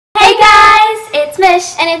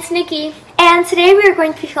Mish. And it's Nikki. And today we are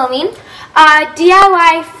going to be filming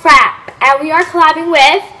DIY Frap. And we are collabing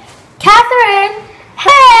with Katherine.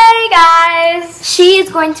 Hey guys! She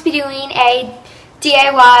is going to be doing a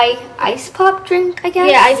DIY ice pop drink, I guess.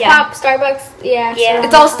 Yeah, ice pop, Starbucks. Yeah. Yeah.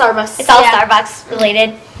 It's all Starbucks. It's all Starbucks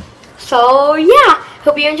related. So yeah,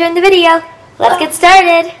 hope you're enjoying the video. Let's get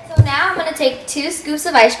started. So now I'm going to take 2 scoops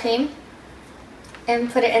of ice cream and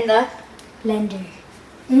put it in the blender.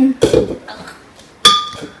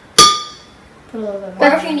 Put a little bit more.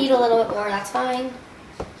 Or if you need a little bit more, that's fine.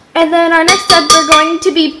 And then our next step, we're going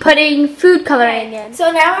to be putting food coloring in. So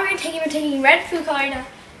now we're taking red food coloring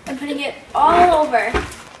and putting it all over.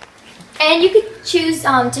 And you could choose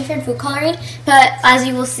different food coloring, but as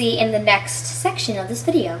you will see in the next section of this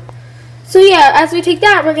video. So yeah, as we take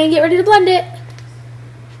that, we're going to get ready to blend it.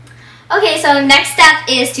 Okay, so next step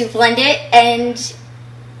is to blend it, and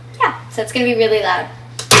yeah, so it's going to be really loud.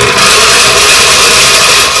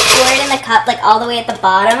 Pour it in the cup, like all the way at the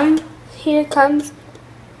bottom. Here it comes.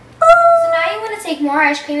 So now you want to take more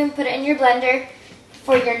ice cream and put it in your blender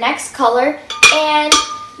for your next color, and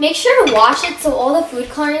make sure to wash it so all the food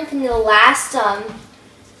coloring from the last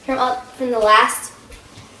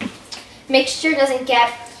mixture doesn't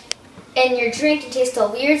get in your drink and taste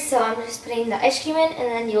all weird. So I'm just putting the ice cream in,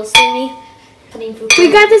 and then you'll see me putting food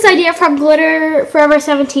coloring. We got this idea from Glitter Forever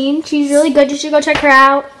 17. She's really good. You should go check her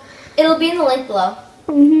out. It'll be in the link below.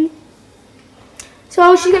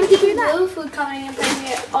 So she's going to keep doing that. Blue food coloring and putting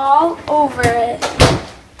it all over it.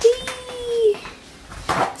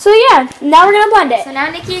 So yeah, now we're going to blend it. So now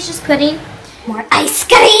Nikki is just putting More ice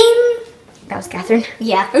cream. That was Katherine.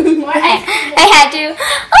 more I had to.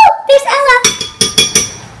 Oh, there's Ella.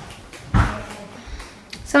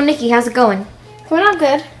 So Nikki, how's it going? Going on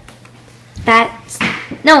good.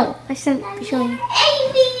 No, I shouldn't be showing you.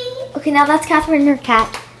 Amy. Okay, now that's Katherine and her cat.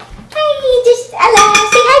 Hi, this is Ella.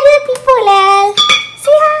 Say hi to the people, Ella.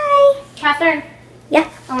 Say hi. Catherine. Yeah.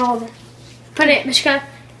 I'm going to hold it. Put it, Mishika.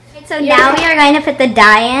 So now we are going to put the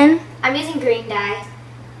dye in. I'm using green dye.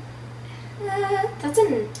 That's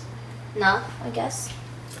enough, I guess.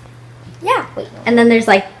 Yeah. Wait, no. And then there's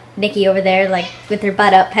like Nikki over there, like with her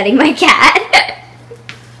butt up, petting my cat.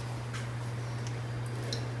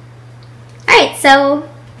 Alright, so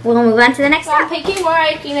we'll move on to the next So I'm step. picking more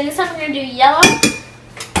ice cream, and this time we're going to do yellow.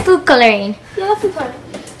 Food coloring. Yellow food coloring.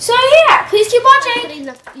 So yeah, please keep watching. Putting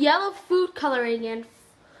the yellow food coloring in.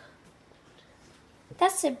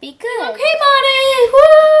 That should be good. Cream on it!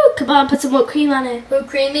 Woo! Come on, put some whipped cream on it. Whipped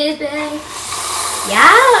cream is big. Yeah,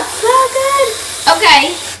 looks so good.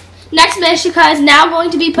 Okay. Next, Mishika is now going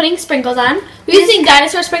to be putting sprinkles on. We're using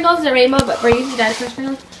dinosaur sprinkles, they're rainbow, but we're using dinosaur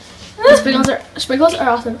sprinkles. The sprinkles are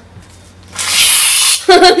awesome.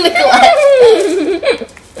 Nicolette.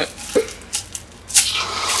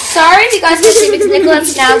 Sorry if you guys can see, because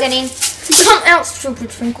Nicolette's now getting some out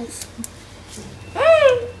stupid sprinkles.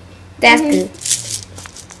 That's good.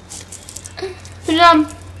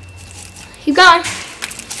 Keep going.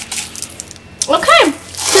 Okay,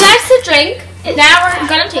 so that's the drink. And now we're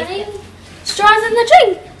gonna take straws in the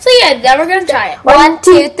drink. So yeah, now we're gonna try it. 1,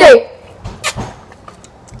 2, 3.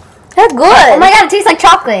 That's good. Oh my god, it tastes like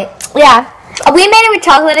chocolate. Yeah. We made it with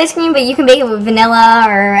chocolate ice cream, but you can make it with vanilla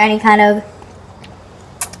or any kind of.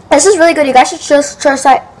 This is really good. You guys should just try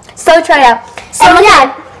it. So try it out. So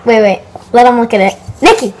yeah. Wait. Let them look at it.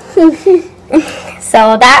 Nikki.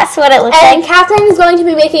 So that's what it looks And like. Katherine is going to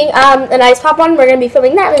be making an ice pop one. We're going to be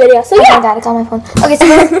filming that in the video. So Oh yeah. my god, it's on my phone. Okay, so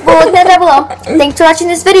we'll look at that below. Thanks for watching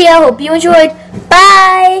this video. Hope you enjoyed.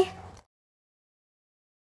 Bye.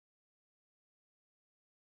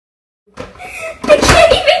 I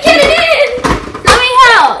can't even get it in. Let me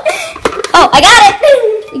help. Oh, I got it.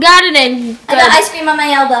 You got it in. I got ice cream on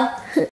my elbow.